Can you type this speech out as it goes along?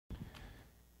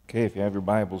Okay, if you have your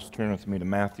Bibles, turn with me to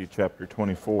Matthew chapter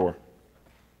 24.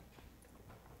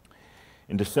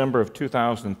 In December of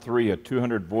 2003, a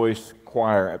 200-voice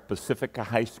choir at Pacifica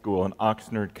High School in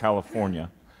Oxnard,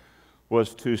 California,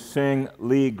 was to sing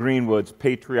Lee Greenwood's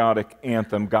patriotic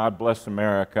anthem, God Bless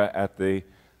America, at the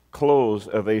close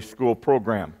of a school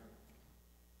program.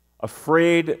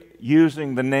 Afraid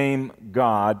using the name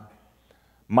God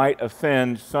might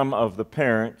offend some of the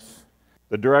parents,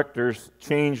 the directors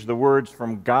changed the words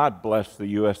from God Bless the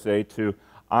USA to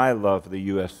I Love the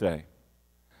USA.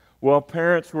 Well,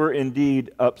 parents were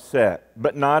indeed upset,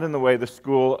 but not in the way the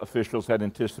school officials had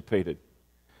anticipated.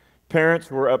 Parents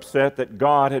were upset that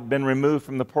God had been removed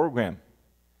from the program,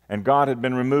 and God had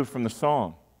been removed from the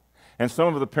song. And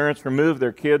some of the parents removed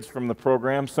their kids from the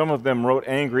program. Some of them wrote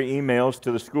angry emails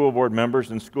to the school board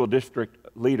members and school district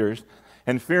leaders.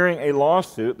 And fearing a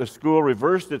lawsuit, the school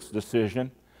reversed its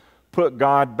decision, put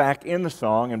God back in the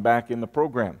song and back in the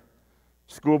program.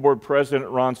 School board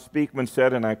president Ron Speakman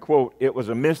said, and I quote, "It was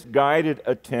a misguided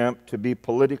attempt to be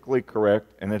politically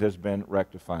correct, and it has been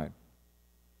rectified."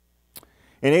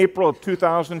 In April of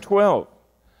 2012,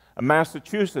 a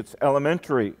Massachusetts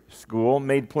elementary school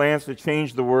made plans to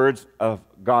change the words of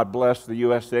God Bless the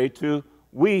USA to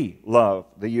We Love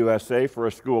the USA for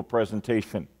a school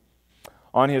presentation.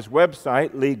 On his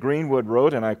website, Lee Greenwood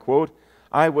wrote, and I quote,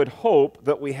 "I would hope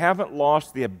that we haven't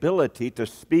lost the ability to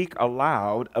speak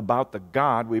aloud about the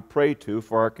God we pray to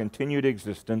for our continued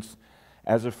existence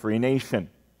as a free nation."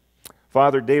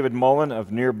 Father David Mullen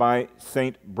of nearby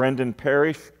St. Brendan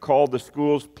Parish called the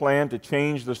school's plan to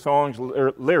change the song's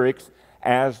lyrics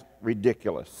as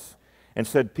ridiculous and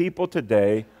said people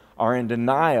today are in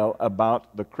denial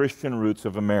about the Christian roots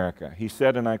of America. He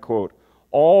said, and I quote,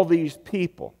 "All these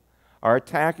people are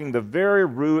attacking the very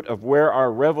root of where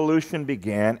our revolution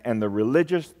began and the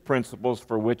religious principles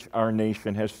for which our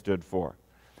nation has stood for.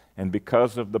 And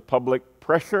because of the public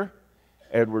pressure,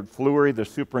 Edward Fleury, the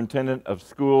superintendent of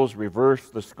schools,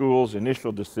 reversed the school's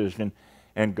initial decision,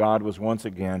 and God was once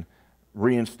again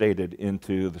reinstated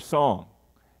into the song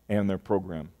and their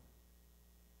program."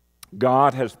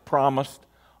 God has promised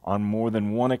on more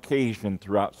than one occasion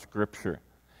throughout Scripture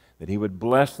that He would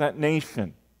bless that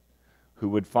nation who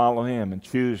would follow Him and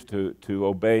choose to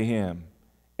obey Him,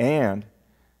 and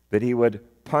that He would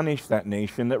punish that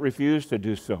nation that refused to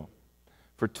do so.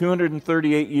 For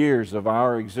 238 years of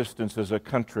our existence as a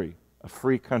country, a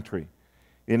free country,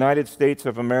 the United States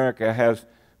of America has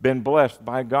been blessed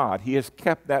by God. He has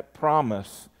kept that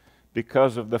promise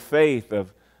because of the faith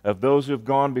of those who have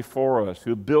gone before us,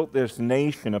 who built this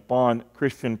nation upon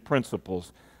Christian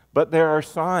principles. But there are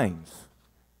signs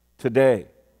today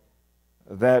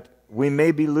that we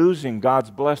may be losing God's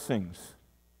blessings.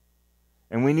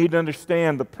 And we need to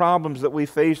understand the problems that we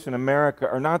face in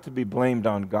America are not to be blamed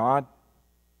on God.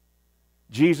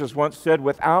 Jesus once said,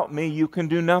 "Without me, you can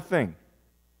do nothing."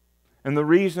 And the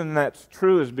reason that's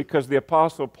true is because the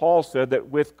Apostle Paul said that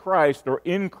with Christ, or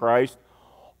in Christ,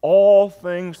 all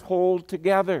things hold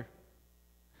together.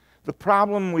 The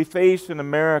problem we face in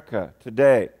America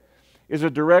today is a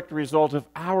direct result of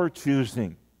our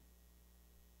choosing,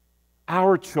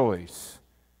 our choice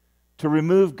to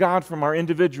remove God from our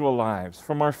individual lives,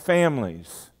 from our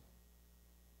families,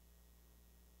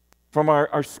 from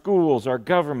our schools, our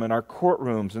government, our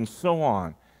courtrooms, and so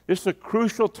on. This is a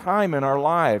crucial time in our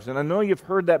lives, and I know you've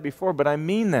heard that before, but I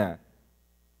mean that.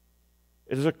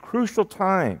 It is a crucial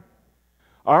time.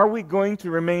 Are we going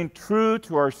to remain true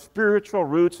to our spiritual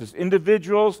roots as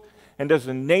individuals and as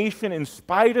a nation in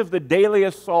spite of the daily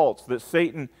assaults that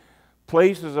Satan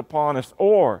places upon us,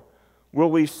 or will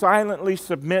we silently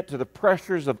submit to the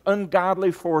pressures of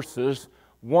ungodly forces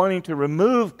wanting to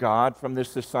remove God from this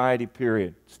society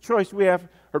period? It's a choice we have,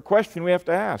 or question we have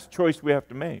to ask, choice we have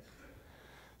to make.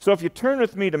 So if you turn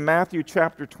with me to Matthew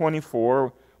chapter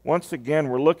 24, once again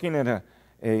we're looking at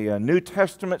a New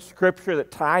Testament scripture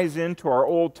that ties into our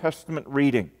Old Testament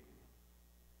reading.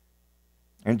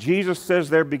 And Jesus says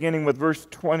there, beginning with verse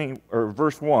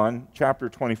 1, chapter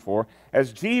 24,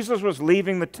 "As Jesus was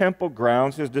leaving the temple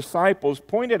grounds, His disciples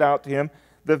pointed out to Him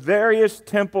the various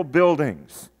temple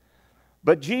buildings.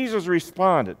 But Jesus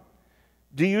responded,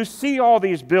 'Do you see all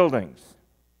these buildings?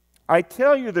 I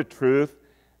tell you the truth,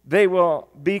 they will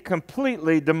be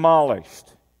completely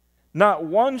demolished. Not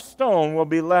one stone will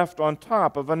be left on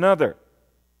top of another.'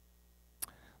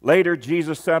 Later,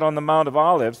 Jesus sat on the Mount of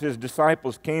Olives. His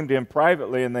disciples came to Him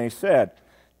privately, and they said,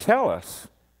 'Tell us,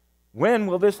 when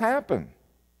will this happen?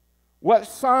 What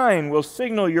sign will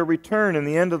signal your return in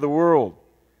the end of the world?'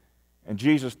 And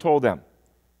Jesus told them,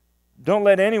 'Don't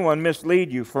let anyone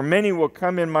mislead you, for many will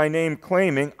come in my name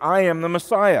claiming, I am the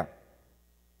Messiah.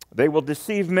 They will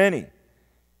deceive many,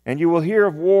 and you will hear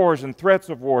of wars and threats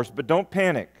of wars, but don't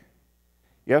panic.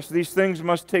 Yes, these things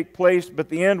must take place, but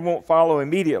the end won't follow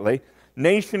immediately.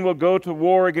 Nation will go to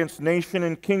war against nation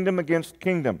and kingdom against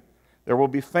kingdom. There will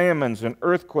be famines and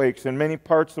earthquakes in many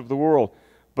parts of the world.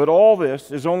 But all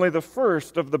this is only the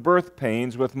first of the birth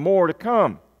pains, with more to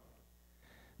come.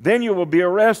 Then you will be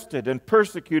arrested and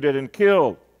persecuted and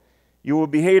killed. You will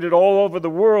be hated all over the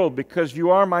world because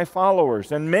you are my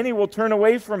followers, and many will turn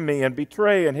away from me and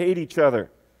betray and hate each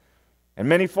other. And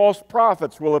many false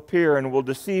prophets will appear and will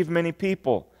deceive many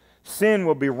people. Sin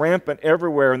will be rampant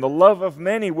everywhere, and the love of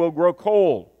many will grow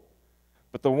cold.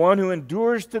 But the one who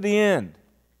endures to the end,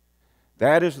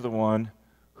 that is the one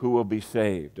who will be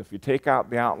saved. If you take out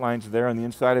the outlines there on the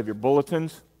inside of your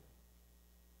bulletins,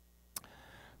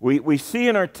 we see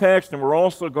in our text, and we're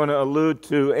also going to allude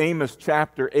to Amos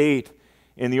chapter 8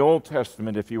 in the Old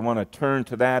Testament, if you want to turn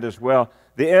to that as well,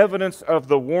 the evidence of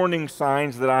the warning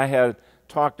signs that I had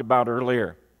talked about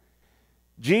earlier.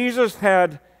 Jesus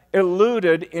had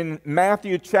alluded in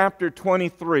Matthew chapter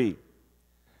 23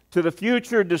 to the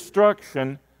future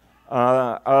destruction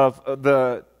of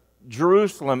the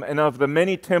Jerusalem and of the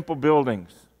many temple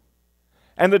buildings.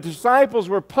 And the disciples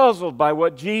were puzzled by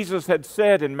what Jesus had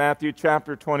said in Matthew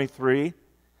chapter 23.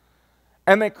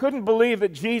 And they couldn't believe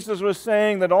that Jesus was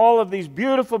saying that all of these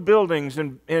beautiful buildings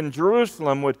in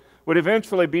Jerusalem would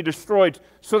eventually be destroyed.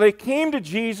 So they came to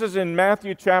Jesus in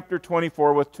Matthew chapter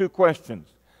 24 with two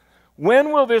questions.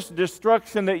 When will this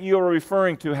destruction that you are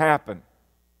referring to happen?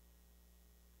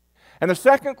 And the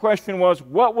second question was,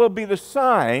 what will be the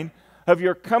sign of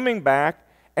your coming back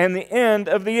and the end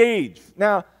of the age?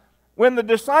 Now, when the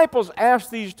disciples asked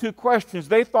these two questions,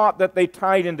 they thought that they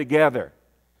tied in together.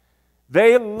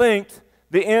 They linked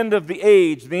the end of the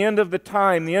age, the end of the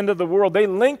time, the end of the world. They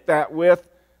linked that with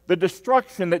the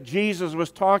destruction that Jesus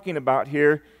was talking about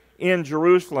here in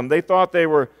Jerusalem. They thought they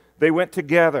went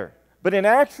together. But in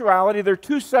actuality, they're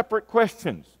two separate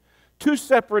questions, two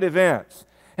separate events.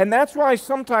 And that's why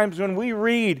sometimes when we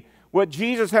read what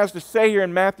Jesus has to say here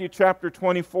in Matthew chapter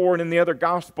 24 and in the other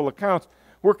gospel accounts,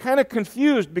 we're kind of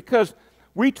confused because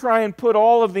we try and put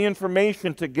all of the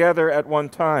information together at one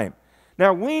time.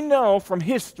 Now, we know from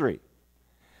history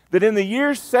that in the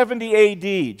year 70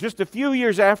 A.D., just a few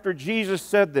years after Jesus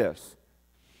said this,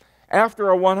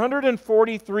 after a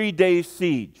 143-day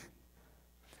siege,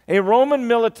 a Roman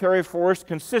military force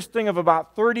consisting of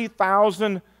about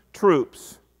 30,000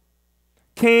 troops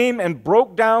came and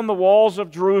broke down the walls of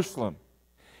Jerusalem,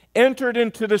 entered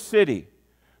into the city,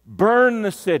 burned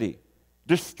the city,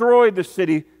 destroyed the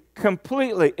city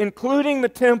completely, including the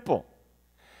temple,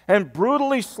 and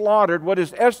brutally slaughtered what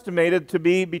is estimated to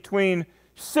be between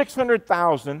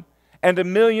 600,000 and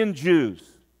 1 million Jews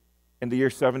in the year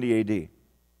 70 A.D.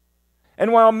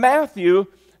 And while Matthew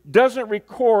doesn't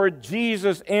record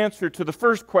Jesus' answer to the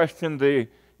first question the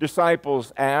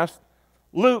disciples asked,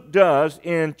 Luke does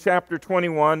in chapter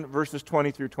 21, verses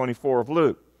 20 through 24 of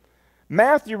Luke.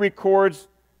 Matthew records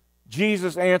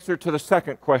Jesus' answer to the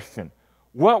second question.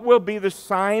 What will be the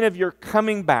sign of your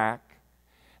coming back,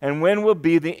 and when will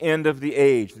be the end of the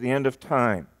age, the end of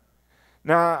time?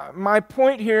 Now, my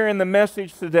point here in the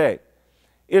message today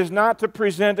is not to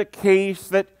present a case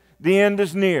that the end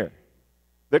is near,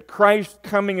 that Christ's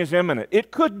coming is imminent.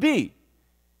 It could be.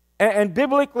 And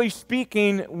biblically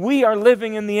speaking, we are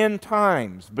living in the end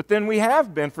times, but then we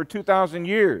have been for 2,000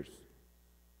 years.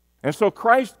 And so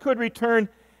Christ could return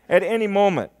at any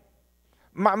moment.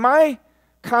 My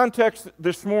context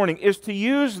this morning is to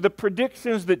use the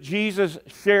predictions that Jesus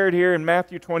shared here in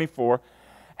Matthew 24,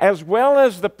 as well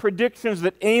as the predictions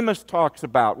that Amos talks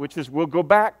about, which is, we'll go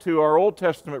back to our Old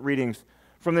Testament readings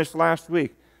from this last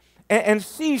week, and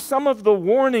see some of the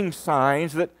warning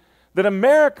signs that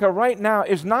America right now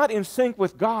is not in sync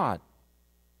with God.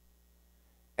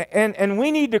 And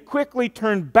we need to quickly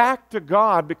turn back to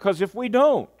God, because if we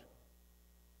don't,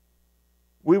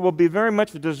 we will be very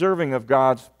much deserving of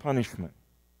God's punishment.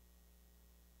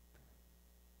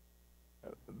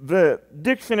 The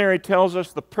dictionary tells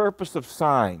us the purpose of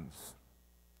signs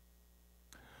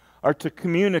are to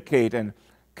communicate and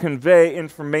convey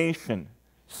information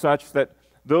such that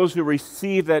those who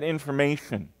receive that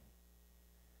information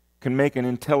can make an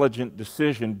intelligent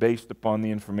decision based upon the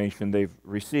information they've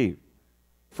received.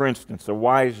 For instance, a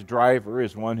wise driver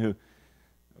is one who,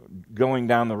 going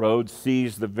down the road,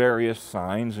 sees the various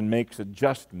signs and makes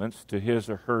adjustments to his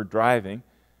or her driving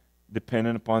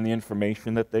dependent upon the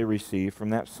information that they receive from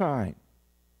that sign.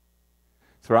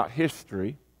 Throughout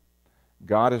history,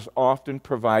 God has often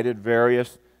provided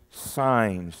various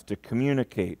signs to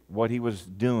communicate what He was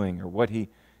doing or what He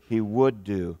would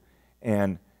do,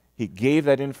 and He gave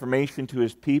that information to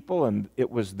his people, and it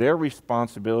was their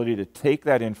responsibility to take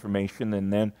that information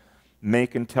and then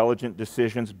make intelligent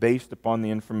decisions based upon the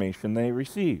information they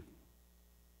received.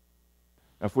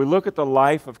 Now, if we look at the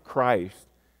life of Christ,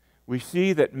 we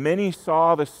see that many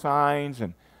saw the signs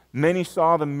and many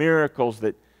saw the miracles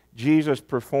that Jesus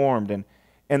performed,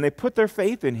 and they put their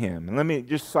faith in him. And let me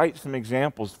just cite some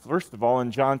examples. First of all, in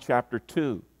John chapter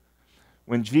 2,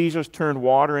 when Jesus turned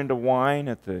water into wine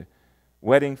at the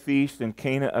wedding feast in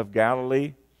Cana of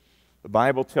Galilee, the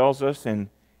Bible tells us in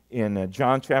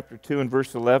John chapter 2 and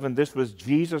verse 11, this was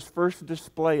Jesus' first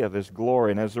display of his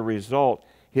glory, and as a result,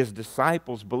 his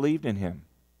disciples believed in him.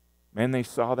 And they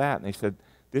saw that, and they said,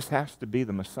 this has to be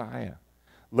the Messiah.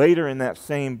 Later in that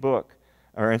same book,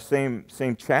 or in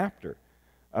same chapter,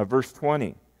 verse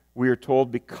 20, we are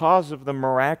told, because of the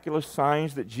miraculous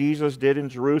signs that Jesus did in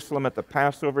Jerusalem at the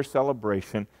Passover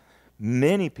celebration,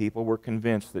 many people were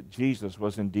convinced that Jesus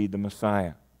was indeed the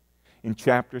Messiah. In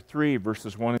chapter 3,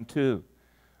 verses 1 and 2,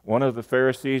 one of the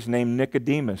Pharisees named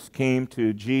Nicodemus came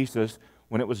to Jesus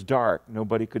when it was dark.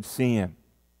 Nobody could see him.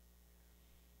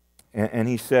 And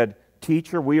he said,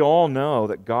 Teacher, we all know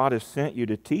that God has sent you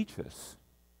to teach us.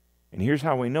 And here's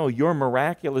how we know. Your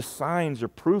miraculous signs are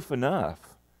proof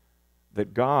enough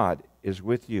that God is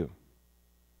with you.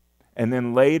 And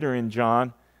then later in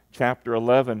John chapter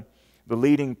 11, the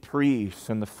leading priests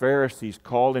and the Pharisees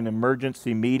called an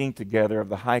emergency meeting together of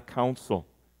the high council.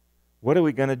 What are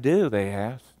we going to do, they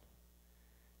asked.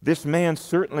 This man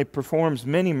certainly performs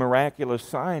many miraculous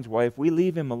signs. Why, if we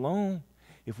leave him alone,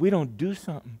 if we don't do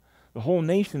something, the whole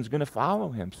nation's going to follow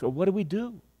him. So what do we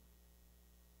do?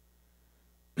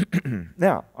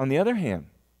 Now, on the other hand,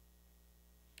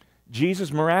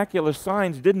 Jesus' miraculous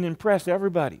signs didn't impress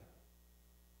everybody.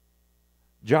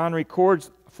 John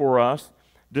records for us,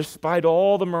 despite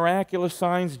all the miraculous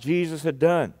signs Jesus had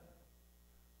done,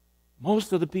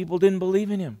 most of the people didn't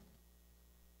believe in him.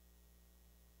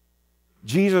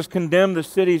 Jesus condemned the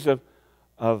cities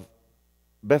of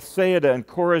Bethsaida and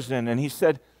Chorazin, and he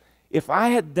said, if I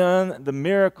had done the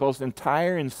miracles in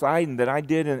Tyre and Sidon that I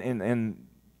did in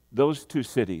those two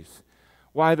cities,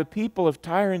 why, the people of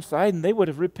Tyre and Sidon, they would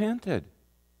have repented.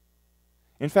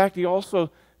 In fact, he also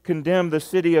condemned the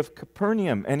city of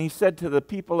Capernaum, and he said to the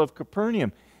people of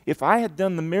Capernaum, if I had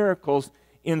done the miracles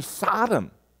in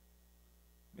Sodom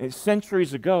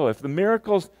centuries ago, if the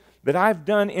miracles that I've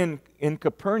done in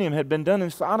Capernaum had been done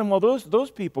in Sodom, well,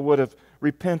 those people would have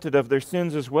repented of their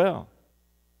sins as well.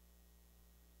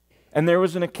 And there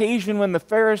was an occasion when the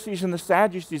Pharisees and the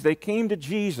Sadducees, they came to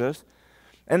Jesus,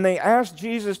 and they asked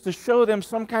Jesus to show them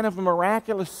some kind of a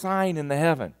miraculous sign in the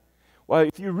heaven. Well,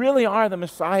 if you really are the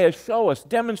Messiah, show us,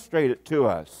 demonstrate it to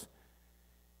us.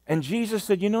 And Jesus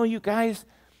said, you know, you guys,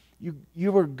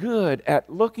 you were good at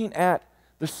looking at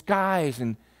the skies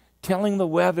and telling the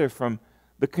weather from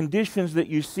the conditions that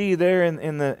you see there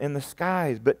in the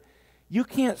skies, but you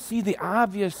can't see the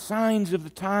obvious signs of the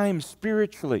times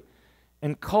spiritually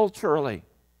and culturally.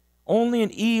 Only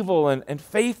an evil and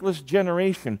faithless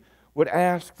generation would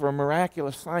ask for a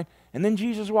miraculous sign. And then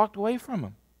Jesus walked away from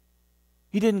them.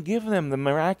 He didn't give them the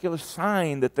miraculous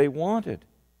sign that they wanted,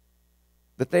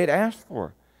 that they had asked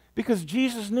for, because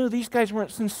Jesus knew these guys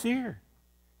weren't sincere.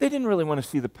 They didn't really want to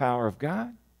see the power of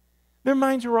God. Their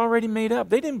minds were already made up.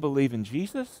 They didn't believe in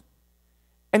Jesus.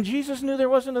 And Jesus knew there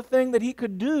wasn't a thing that he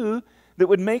could do that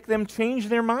would make them change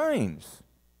their minds.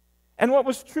 And what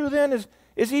was true then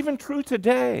is even true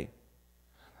today.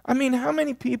 I mean, how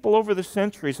many people over the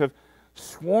centuries have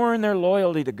sworn their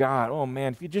loyalty to God? Oh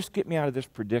man, if you just get me out of this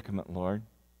predicament, Lord.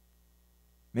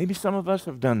 Maybe some of us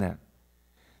have done that.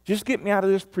 Just get me out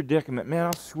of this predicament, man.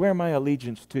 I'll swear my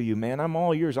allegiance to you, man. I'm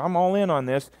all yours. I'm all in on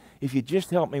this if you just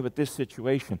help me with this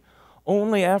situation.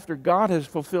 Only after God has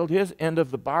fulfilled his end of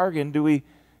the bargain do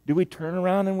we turn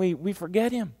around and we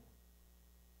forget him.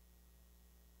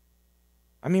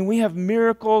 I mean, we have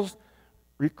miracles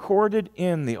recorded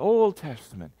in the Old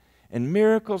Testament and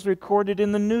miracles recorded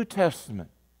in the New Testament.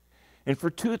 And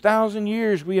for 2,000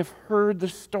 years we have heard the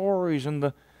stories and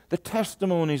the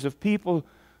testimonies of people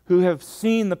who have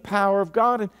seen the power of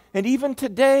God. And even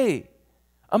today,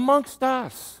 amongst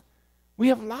us, we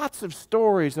have lots of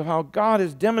stories of how God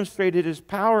has demonstrated his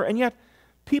power, and yet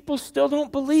people still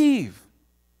don't believe.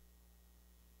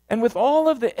 And with all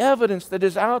of the evidence that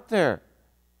is out there,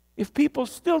 if people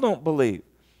still don't believe,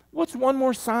 what's one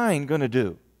more sign going to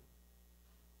do?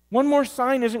 One more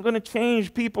sign isn't going to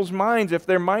change people's minds. If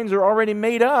their minds are already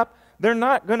made up, they're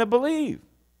not going to believe.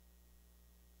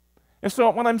 And so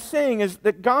what I'm saying is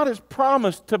that God has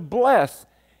promised to bless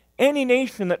any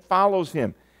nation that follows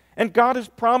him. And God has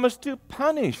promised to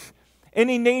punish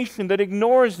any nation that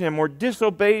ignores Him or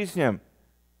disobeys Him.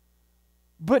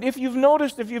 But if you've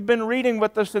noticed, if you've been reading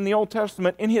with us in the Old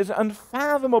Testament, in His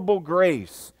unfathomable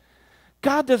grace,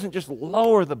 God doesn't just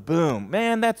lower the boom.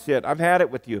 Man, that's it. I've had it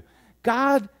with you.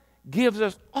 God gives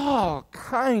us all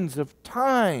kinds of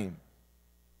time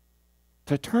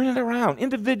to turn it around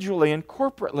individually and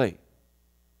corporately.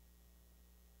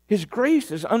 His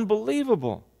grace is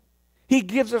unbelievable. He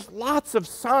gives us lots of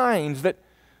signs that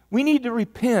we need to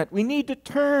repent. We need to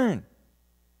turn.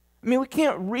 I mean, we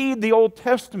can't read the Old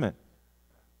Testament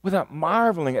without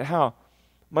marveling at how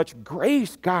much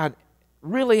grace God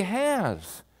really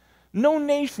has. No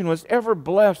nation was ever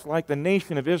blessed like the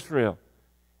nation of Israel.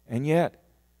 And yet,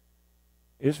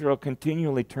 Israel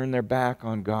continually turned their back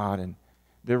on God, and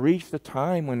they reached a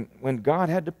time when God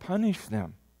had to punish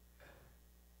them.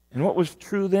 And what was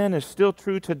true then is still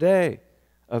true today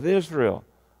of Israel,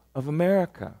 of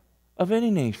America, of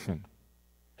any nation.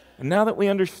 And now that we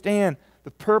understand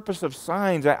the purpose of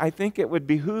signs, I think it would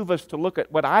behoove us to look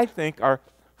at what I think are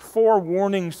 4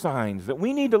 warning signs that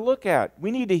we need to look at,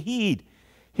 we need to heed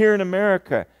here in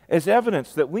America as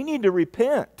evidence that we need to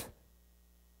repent.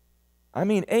 I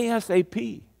mean,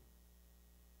 ASAP.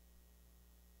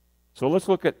 So let's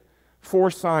look at 4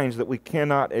 signs that we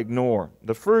cannot ignore.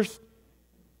 The first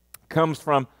comes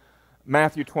from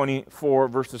Matthew 24,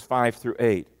 verses 5 through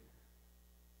 8,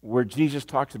 where Jesus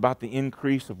talks about the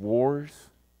increase of wars.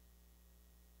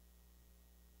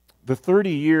 The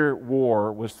 30-year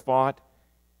war was fought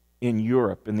in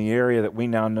Europe, in the area that we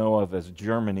now know of as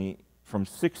Germany, from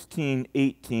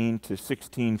 1618 to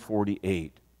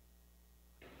 1648.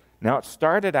 Now, it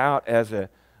started out as a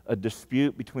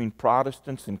dispute between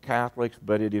Protestants and Catholics,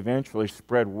 but it eventually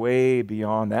spread way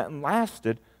beyond that and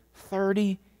lasted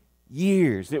 30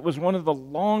 years. It was one of the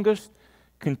longest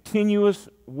continuous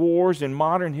wars in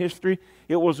modern history.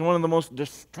 It was one of the most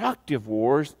destructive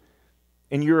wars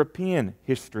in European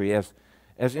history, as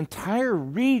entire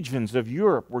regions of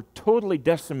Europe were totally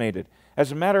decimated.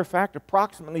 As a matter of fact,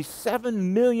 approximately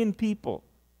 7 million people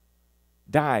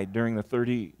died during the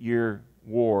 30-year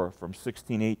war from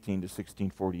 1618 to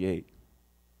 1648.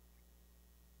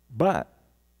 But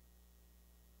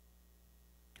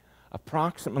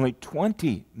approximately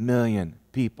 20 million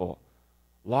people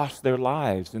lost their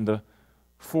lives in the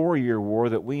 4-year war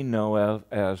that we know of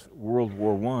as World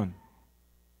War I.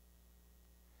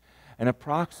 And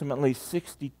approximately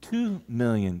 62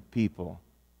 million people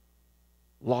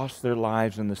lost their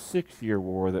lives in the 6-year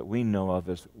war that we know of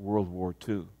as World War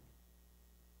II.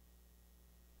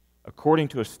 According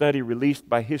to a study released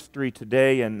by History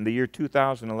Today in the year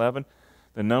 2011,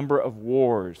 the number of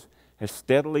wars has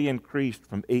steadily increased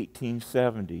from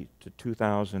 1870 to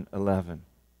 2011.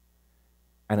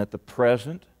 And at the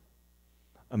present,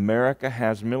 America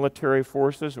has military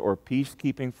forces or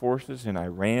peacekeeping forces in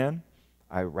Iran,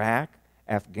 Iraq,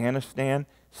 Afghanistan,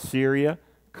 Syria,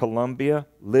 Colombia,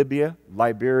 Libya,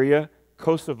 Liberia,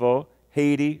 Kosovo,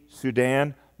 Haiti,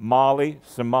 Sudan, Mali,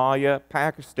 Somalia,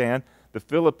 Pakistan, the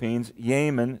Philippines,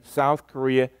 Yemen, South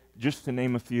Korea, just to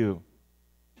name a few.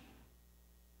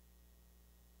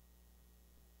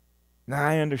 Now,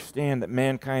 I understand that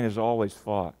mankind has always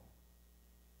fought.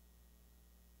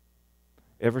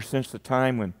 Ever since the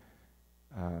time when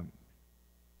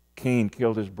Cain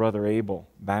killed his brother Abel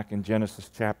back in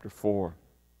Genesis chapter 4.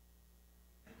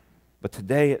 But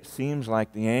today it seems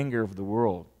like the anger of the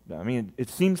world, I mean, it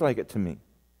seems like it to me.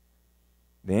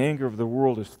 The anger of the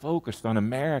world is focused on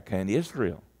America and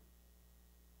Israel.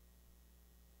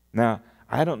 Now,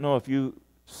 I don't know if you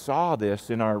saw this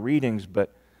in our readings,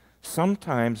 but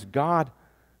sometimes God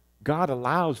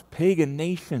allows pagan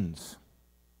nations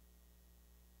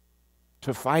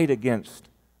to fight against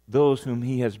those whom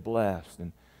He has blessed.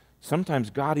 And sometimes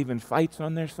God even fights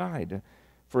on their side.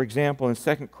 For example, in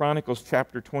 2 Chronicles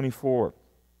chapter 24,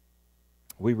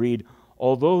 we read,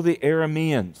 although the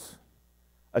Arameans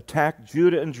attacked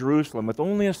Judah and Jerusalem with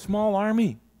only a small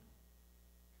army,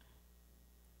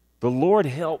 the Lord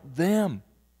helped them,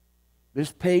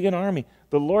 this pagan army,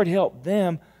 the Lord helped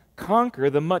them conquer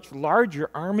the much larger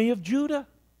army of Judah,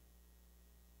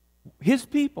 His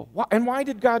people. And why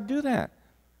did God do that?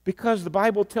 Because the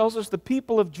Bible tells us the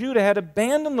people of Judah had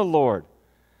abandoned the Lord,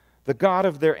 the God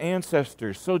of their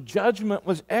ancestors, so judgment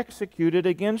was executed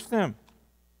against them.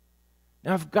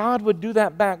 Now, if God would do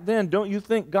that back then, don't you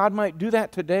think God might do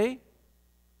that today?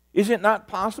 Is it not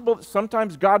possible that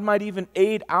sometimes God might even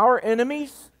aid our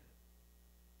enemies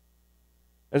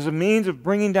as a means of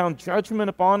bringing down judgment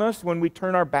upon us when we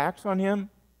turn our backs on Him?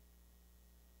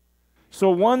 So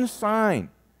one sign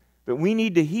that we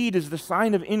need to heed is the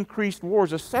sign of increased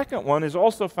wars. A second one is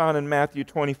also found in Matthew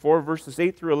 24, verses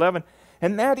 8 through 11,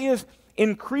 and that is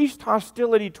increased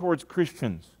hostility towards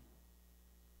Christians.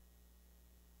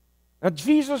 Now,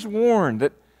 Jesus warned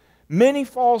that many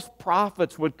false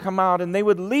prophets would come out and they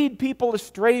would lead people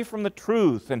astray from the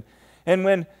truth. And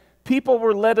when people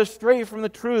were led astray from the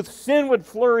truth, sin would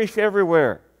flourish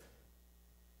everywhere.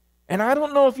 And I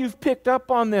don't know if you've picked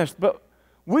up on this, but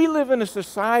we live in a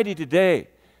society today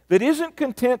that isn't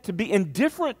content to be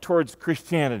indifferent towards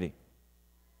Christianity.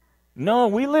 No,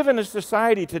 we live in a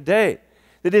society today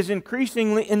that is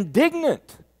increasingly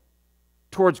indignant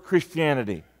towards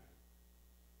Christianity.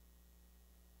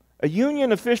 A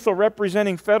union official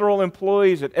representing federal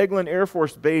employees at Eglin Air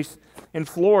Force Base in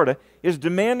Florida is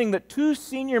demanding that 2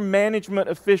 senior management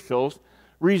officials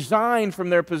resign from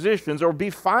their positions or be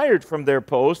fired from their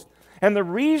posts. And the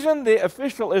reason the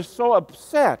official is so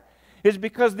upset is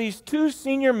because these 2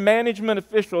 senior management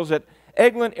officials at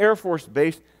Eglin Air Force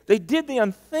Base, they did the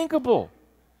unthinkable.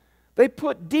 They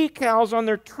put decals on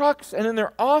their trucks and in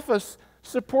their office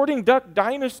supporting Duck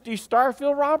Dynasty star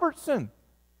Phil Robertson.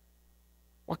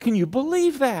 Well, can you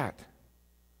believe that?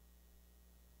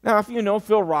 Now, if you know,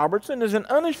 Phil Robertson is an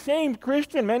unashamed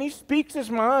Christian, man. He speaks his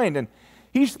mind, and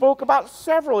he spoke about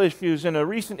several issues in a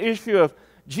recent issue of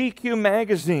GQ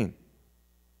magazine.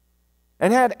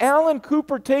 And had Alan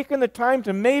Cooper taken the time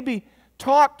to maybe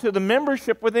talk to the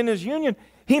membership within his union,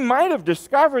 he might have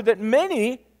discovered that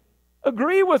many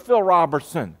agree with Phil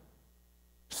Robertson,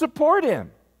 support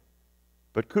him.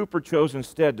 But Cooper chose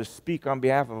instead to speak on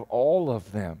behalf of all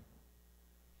of them.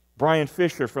 Brian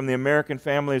Fisher from the American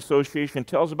Family Association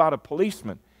tells about a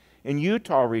policeman in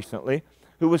Utah recently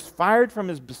who was fired from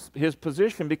his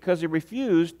position because he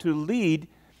refused to lead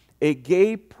a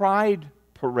gay pride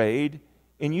parade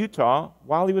in Utah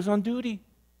while he was on duty.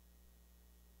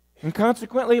 And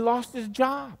consequently, he lost his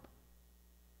job.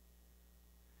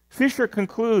 Fisher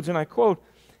concludes, and I quote,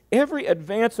 "Every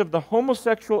advance of the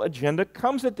homosexual agenda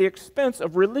comes at the expense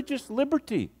of religious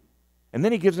liberty." And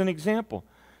then he gives an example.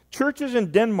 Churches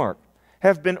in Denmark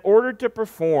have been ordered to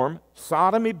perform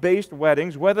sodomy-based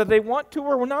weddings whether they want to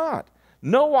or not.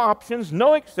 No options,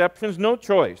 no exceptions, no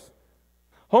choice.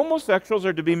 Homosexuals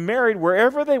are to be married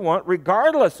wherever they want,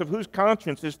 regardless of whose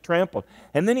conscience is trampled.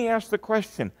 And then he asks the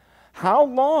question, how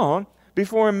long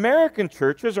before American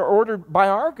churches are ordered by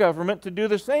our government to do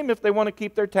the same if they want to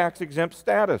keep their tax-exempt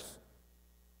status?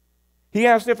 He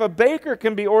asks if a baker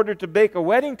can be ordered to bake a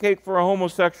wedding cake for a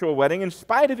homosexual wedding in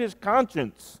spite of his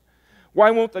conscience.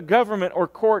 Why won't the government or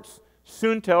courts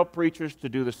soon tell preachers to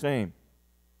do the same?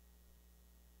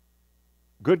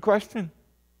 Good question.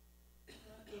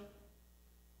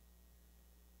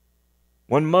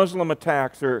 When Muslim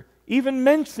attacks are even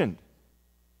mentioned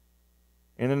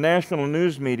in the national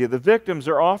news media, the victims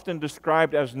are often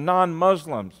described as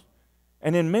non-Muslims.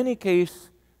 And in many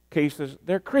cases,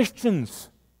 they're Christians.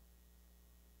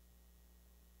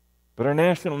 But our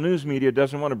national news media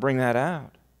doesn't want to bring that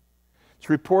out. It's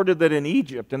reported that in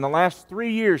Egypt, in the last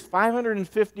 3 years,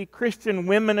 550 Christian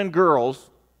women and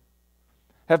girls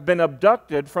have been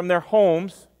abducted from their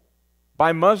homes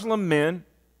by Muslim men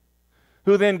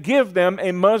who then give them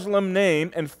a Muslim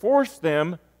name and force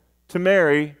them to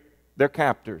marry their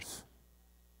captors.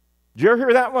 Did you ever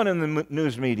hear that one in the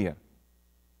news media?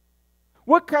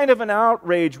 What kind of an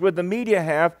outrage would the media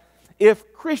have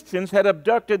if Christians had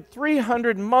abducted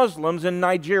 300 Muslims in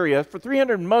Nigeria, for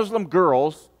 300 Muslim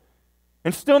girls,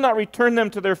 and still not returned them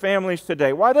to their families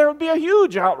today? Why, there would be a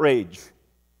huge outrage.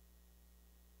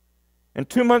 And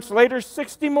 2 months later,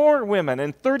 60 more women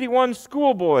and 31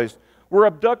 schoolboys were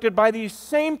abducted by these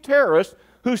same terrorists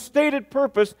whose stated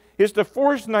purpose is to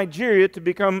force Nigeria to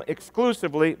become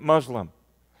exclusively Muslim.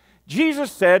 Jesus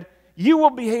said, "You will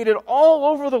be hated all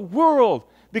over the world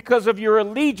because of your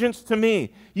allegiance to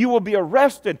me. You will be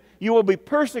arrested. You will be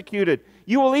persecuted.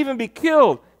 You will even be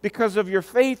killed because of your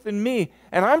faith in me."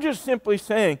 And I'm just simply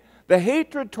saying, the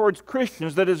hatred towards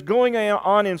Christians that is going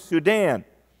on in Sudan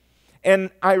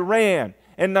and Iran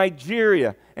and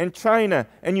Nigeria and China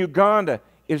and Uganda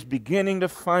is beginning to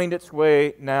find its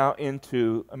way now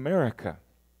into America.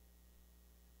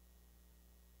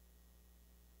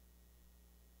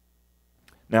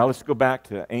 Now let's go back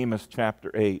to Amos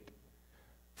chapter 8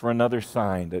 for another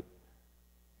sign that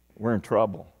we're in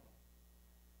trouble.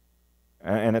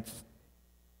 And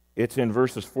it's in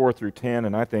verses 4 through 10,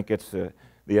 and I think it's the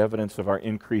evidence of our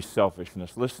increased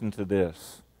selfishness. Listen to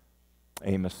this.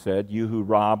 Amos said, "You who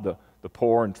rob the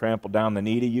poor and trample down the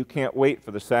needy, you can't wait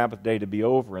for the Sabbath day to be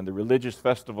over and the religious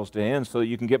festivals to end so that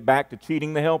you can get back to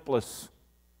cheating the helpless.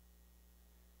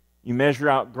 You measure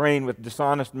out grain with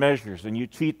dishonest measures, and you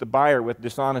cheat the buyer with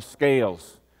dishonest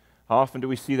scales." How often do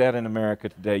we see that in America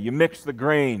today? You mix the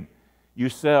grain you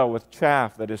sell with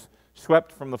chaff that is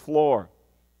swept from the floor.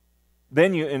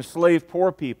 Then you enslave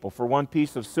poor people for one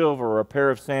piece of silver or a pair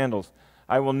of sandals.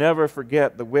 I will never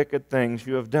forget the wicked things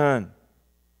you have done.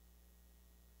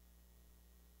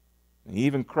 And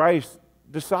even Christ's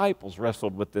disciples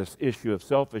wrestled with this issue of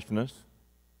selfishness.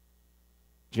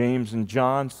 James and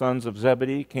John, sons of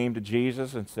Zebedee, came to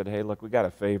Jesus and said, hey, look, we got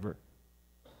a favor.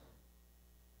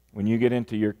 When you get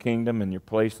into your kingdom and your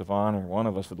place of honor, one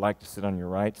of us would like to sit on your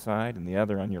right side and the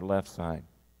other on your left side.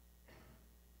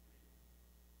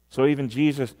 So even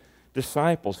Jesus'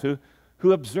 disciples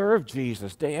who observed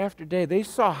Jesus day after day, they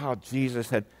saw how Jesus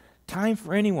had time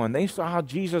for anyone. They saw how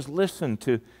Jesus listened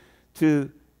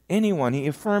to anyone. He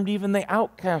affirmed even the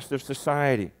outcast of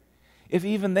society. If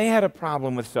even they had a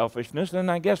problem with selfishness, then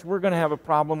I guess we're going to have a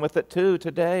problem with it too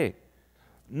today.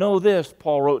 Know this,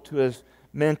 Paul wrote to his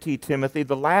mentee Timothy,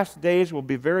 the last days will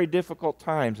be very difficult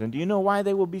times. And do you know why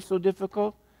they will be so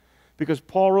difficult? Because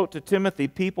Paul wrote to Timothy,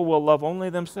 people will love only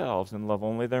themselves and love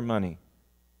only their money.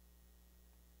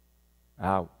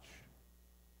 Ouch.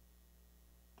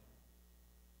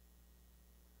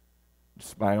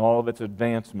 Despite all of its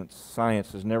advancements,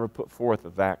 science has never put forth a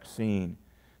vaccine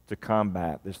to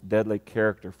combat this deadly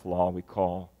character flaw we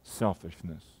call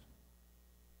selfishness.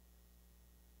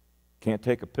 Can't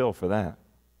take a pill for that.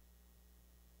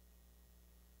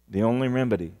 The only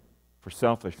remedy for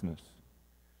selfishness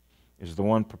is the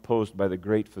one proposed by the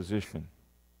great physician.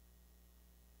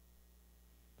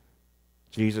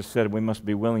 Jesus said we must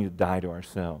be willing to die to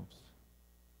ourselves,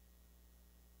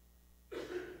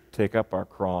 take up our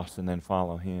cross, and then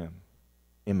follow Him,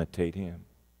 imitate Him.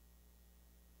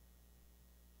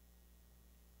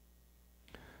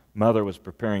 Mother was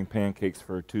preparing pancakes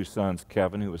for her two sons,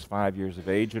 Kevin, who was 5 years of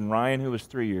age, and Ryan, who was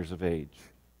 3 years of age.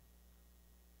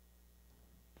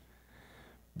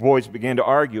 Boys began to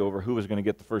argue over who was going to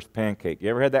get the first pancake. You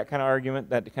ever had that kind of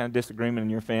argument, that kind of disagreement in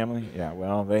your family? Yeah,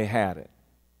 well, they had it.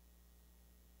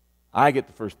 I get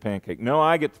the first pancake. No,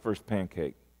 I get the first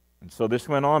pancake. And so this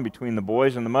went on between the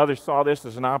boys, and the mother saw this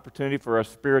as an opportunity for a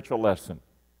spiritual lesson.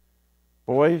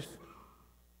 Boys,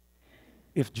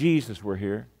 if Jesus were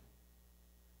here,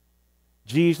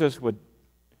 Jesus would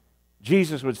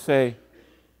say,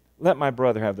 let my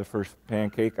brother have the first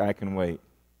pancake, I can wait.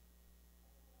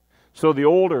 So the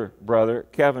older brother,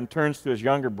 Kevin, turns to his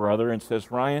younger brother and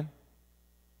says, Ryan,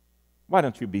 why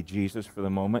don't you be Jesus for the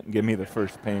moment and give me the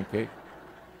first pancake?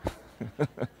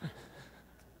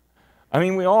 I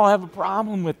mean, we all have a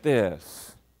problem with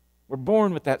this. We're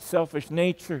born with that selfish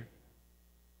nature.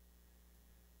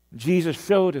 Jesus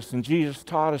showed us and Jesus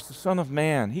taught us the Son of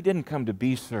Man, He didn't come to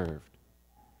be served.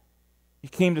 He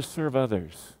came to serve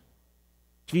others.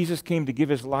 Jesus came to give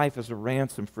His life as a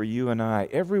ransom for you and I.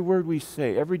 Every word we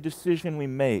say, every decision we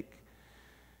make,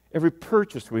 every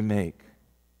purchase we make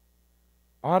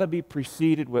ought to be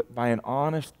preceded by an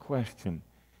honest question.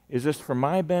 Is this for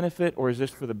my benefit or is this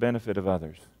for the benefit of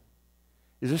others?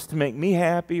 Is this to make me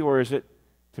happy or is it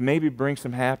to maybe bring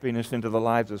some happiness into the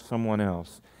lives of someone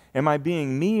else? Am I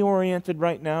being me-oriented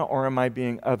right now or am I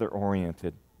being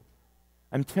other-oriented?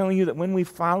 I'm telling you that when we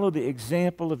follow the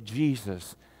example of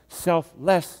Jesus,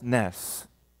 selflessness,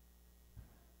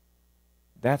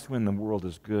 that's when the world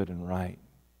is good and right.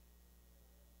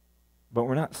 But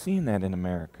we're not seeing that in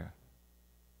America.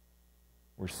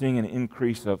 We're seeing an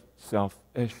increase of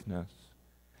selfishness.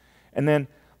 And then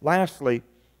lastly,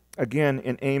 again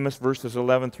in Amos verses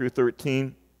 11 through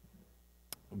 13,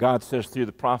 God says through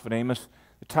the prophet Amos,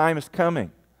 the time is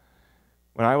coming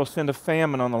when I will send a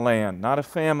famine on the land, not a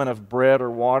famine of bread or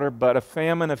water, but a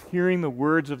famine of hearing the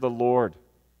words of the Lord.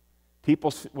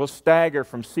 People will stagger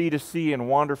from sea to sea and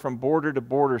wander from border to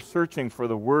border, searching for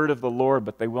the word of the Lord,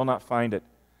 but they will not find it.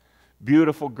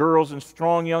 Beautiful girls and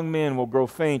strong young men will grow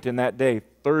faint in that day,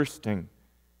 thirsting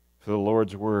for the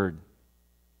Lord's word.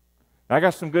 Now, I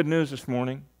got some good news this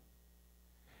morning.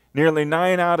 Nearly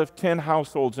 9 out of 10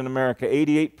 households in America,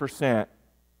 88%,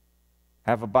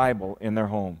 have a Bible in their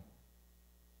home.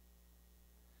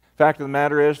 Fact of the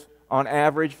matter is, on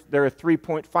average, there are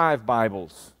 3.5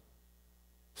 Bibles.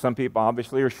 Some people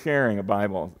obviously are sharing a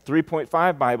Bible.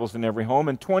 3.5 Bibles in every home,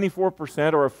 and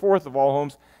 24%, or a fourth of all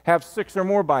homes, have 6 or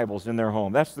more Bibles in their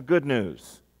home. That's the good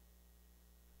news.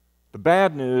 The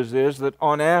bad news is that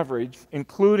on average,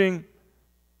 including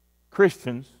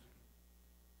Christians,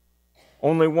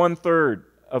 only 1/3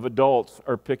 of adults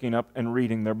are picking up and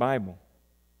reading their Bible.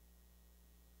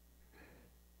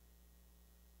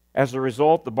 As a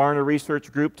result, the Barna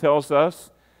Research Group tells us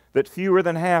that fewer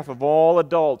than half of all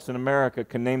adults in America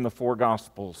can name the 4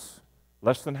 Gospels.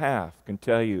 Less than half can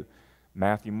tell you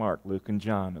Matthew, Mark, Luke, and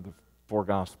John are the 4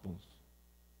 Gospels.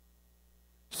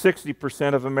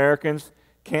 60% of Americans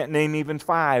can't name even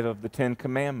 5 of the 10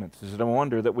 commandments. Is it a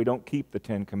wonder that we don't keep the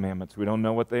 10 commandments? We don't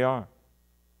know what they are.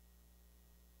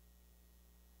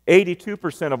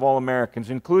 82% of all Americans,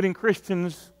 including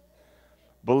Christians,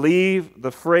 believe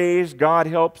the phrase, God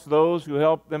helps those who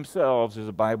help themselves, is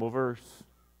a Bible verse.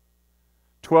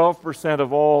 12%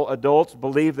 of all adults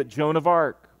believe that Joan of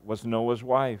Arc was Noah's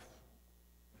wife.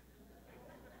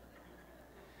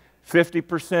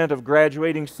 50% of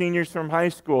graduating seniors from high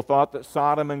school thought that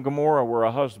Sodom and Gomorrah were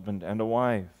a husband and a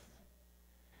wife.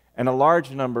 And a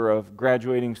large number of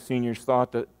graduating seniors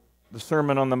thought that the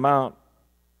Sermon on the Mount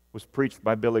was preached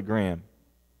by Billy Graham.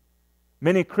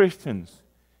 Many Christians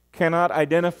cannot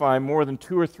identify more than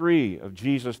 2 or 3 of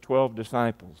Jesus' 12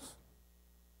 disciples.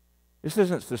 This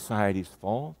isn't society's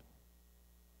fault.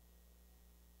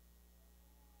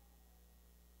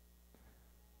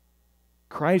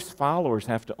 Christ's followers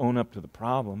have to own up to the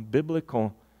problem.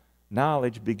 Biblical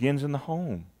knowledge begins in the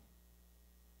home.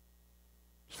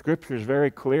 Scripture is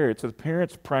very clear. It's the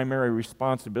parent's primary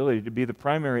responsibility to be the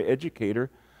primary educator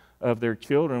of their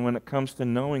children when it comes to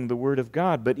knowing the Word of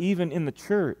God. But even in the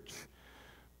church,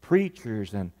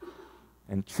 preachers and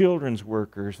children's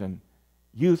workers and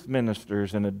youth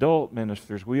ministers and adult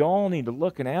ministers, we all need to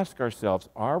look and ask ourselves,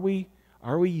 are we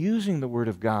using the Word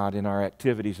of God in our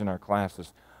activities in our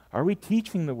classes? Are we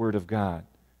teaching the Word of God?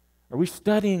 Are we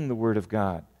studying the Word of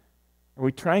God? Are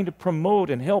we trying to promote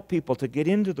and help people to get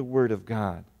into the Word of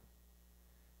God?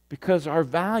 Because our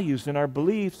values and our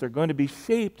beliefs are going to be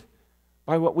shaped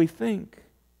by what we think.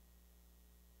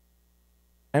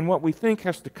 And what we think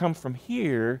has to come from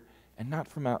here and not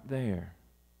from out there.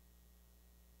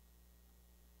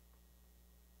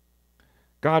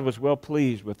 God was well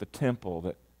pleased with the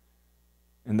temple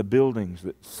and the buildings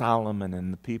that Solomon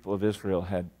and the people of Israel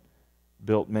had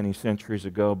built many centuries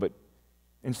ago. But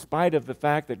in spite of the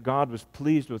fact that God was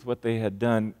pleased with what they had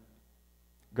done,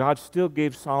 God still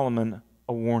gave Solomon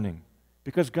a warning,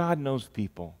 because God knows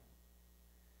people.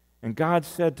 And God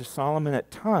said to Solomon,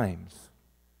 at times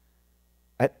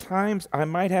I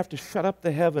might have to shut up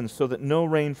the heavens so that no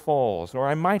rain falls, or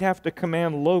I might have to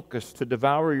command locusts to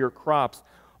devour your crops,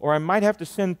 or I might have to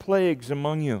send plagues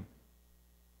among you.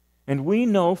 And we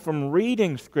know from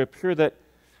reading Scripture that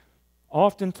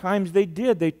oftentimes they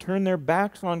did. They turned their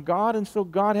backs on God, and so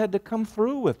God had to come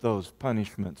through with those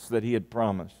punishments that He had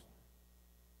promised.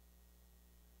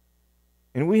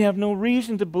 And we have no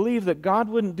reason to believe that God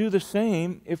wouldn't do the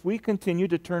same if we continue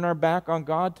to turn our back on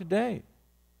God today.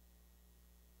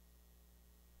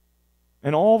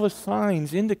 And all the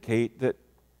signs indicate that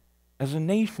as a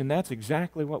nation, that's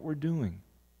exactly what we're doing.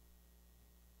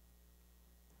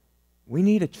 We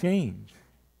need a change.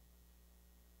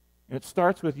 And it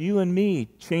starts with you and me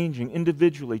changing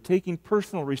individually, taking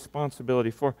personal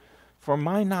responsibility for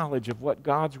my knowledge of what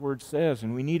God's Word says,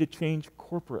 and we need to change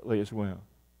corporately as well.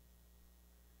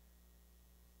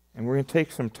 And we're going to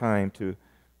take some time to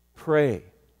pray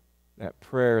that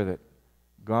prayer that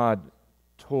God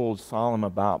told Solomon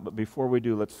about. But before we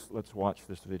do, let's watch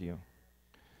this video.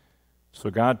 So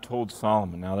God told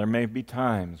Solomon, now there may be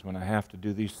times when I have to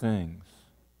do these things.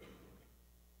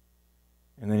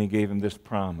 And then He gave him this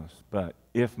promise. But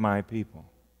if my people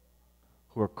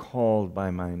who are called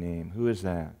by my name, who is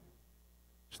that?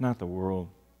 It's not the world.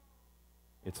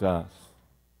 It's us.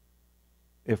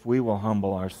 If we will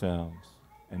humble ourselves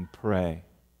and pray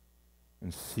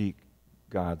and seek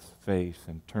God's face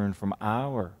and turn from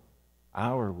our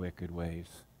wicked ways,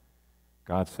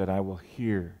 God said, I will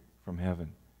hear from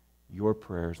heaven your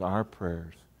prayers, our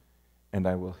prayers, and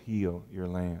I will heal your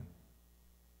land.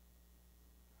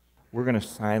 We're going to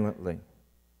silently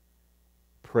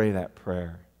pray that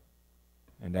prayer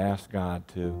and ask God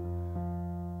to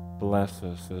bless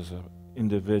us as an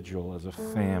individual, as a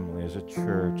family, as a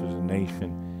church, as a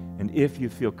nation. And if you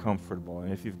feel comfortable,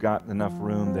 and if you've got enough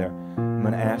room there, I'm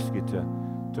going to ask you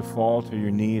to fall to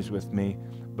your knees with me.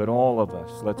 But all of us,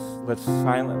 let's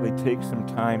silently take some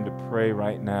time to pray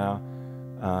right now.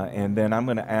 And then I'm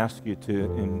going to ask you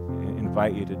to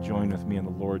invite you to join with me in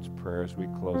the Lord's Prayer as we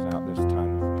close out this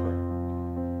time of prayer.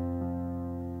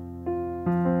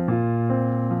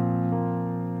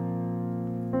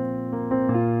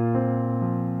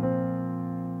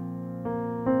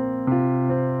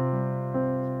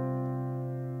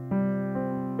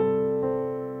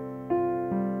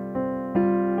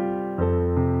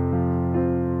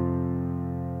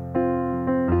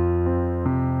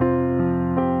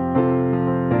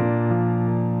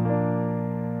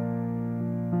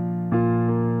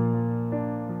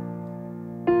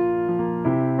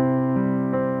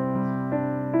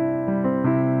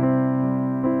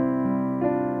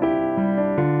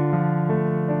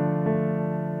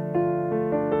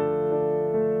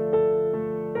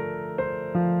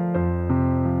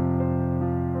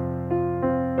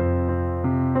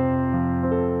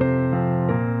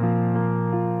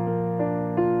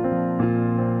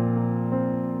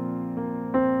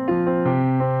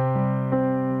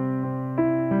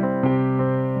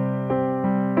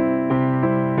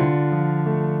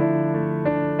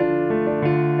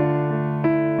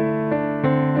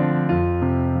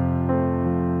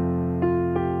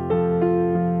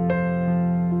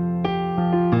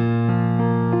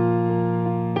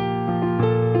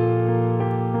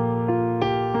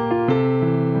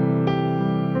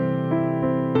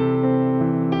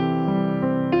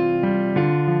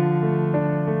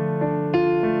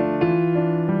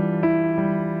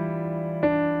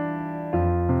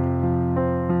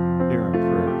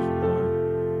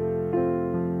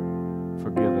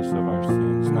 Forgive us of our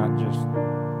sins, not just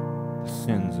the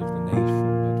sins of the nation,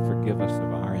 but forgive us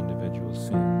of our individual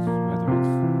sins, whether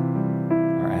it's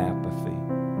our apathy,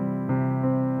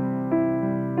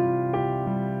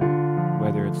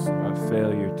 whether it's a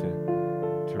failure to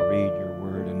read your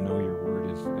word and know your word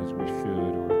as we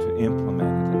should, or to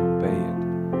implement it and obey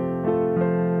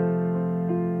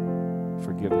it.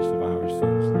 Forgive us of our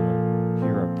sins, Lord.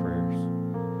 Hear our prayers.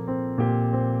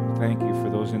 And thank you for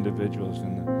those individuals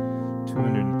in the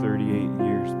 238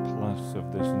 years plus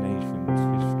of this nation's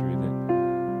history that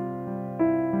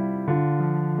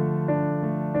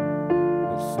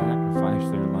sacrificed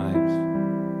their lives,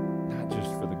 not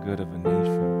just for the good of a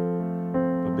nation,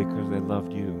 but because they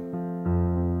loved you.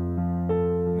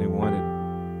 They wanted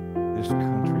this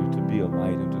country to be a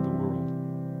light into the world.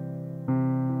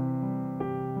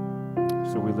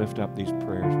 So we lift up these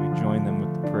prayers. We join them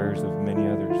with the prayers of many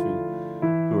others who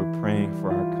are praying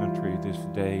for our country this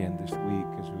day and this week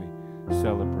as we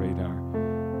celebrate our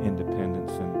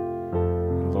independence.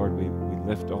 And Lord, we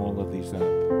lift all of these up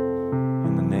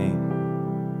in the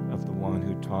name of the one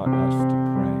who taught us to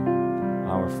pray.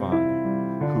 Our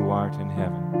Father, who art in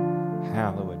heaven,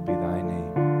 hallowed be thy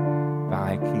name.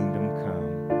 Thy kingdom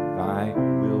come, thy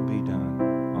will be done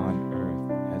on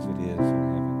earth as it is in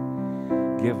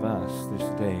heaven. Give us this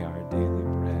day our daily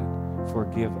bread.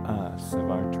 Forgive us of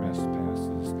our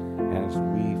trespasses as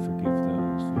we forgive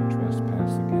those who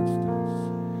trespass against us.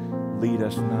 Lead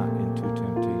us not into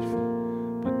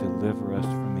temptation, but deliver us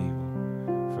from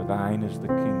evil. For thine is the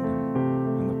kingdom,